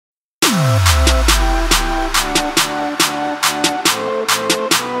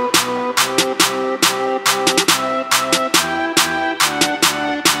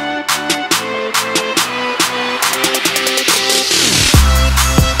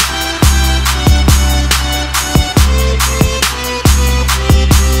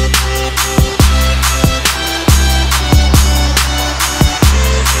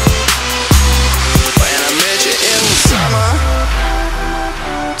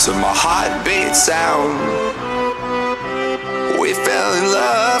to my heartbeat sound. We fell in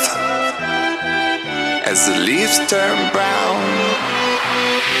love as the leaves turn brown.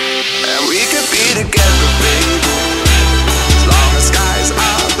 And we could be together, baby, as long as skies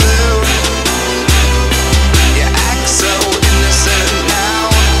are blue. You act so innocent now,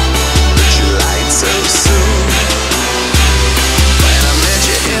 but you lied so soon. When I met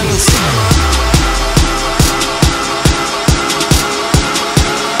you in the summer,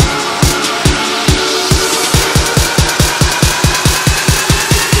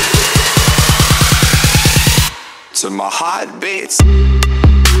 to my heartbeats.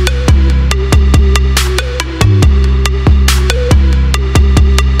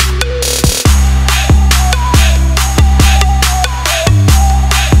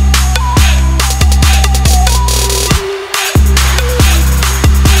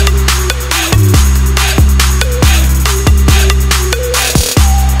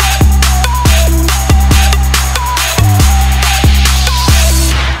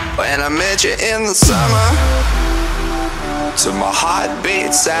 When I met you in the summer, to my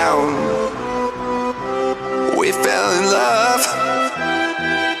heartbeat sound, we fell in love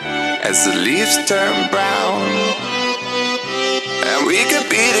as the leaves turn brown. And we could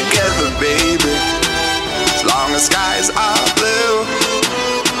be together, baby, as long as skies are blue.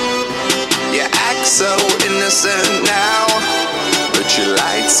 You act so innocent now, but you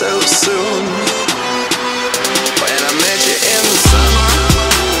lied so soon. When I met you in the summer,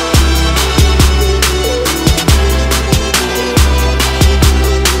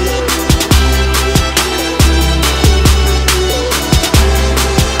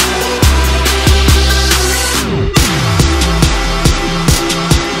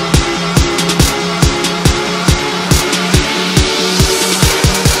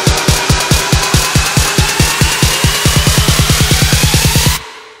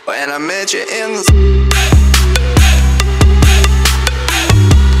 when I met you in the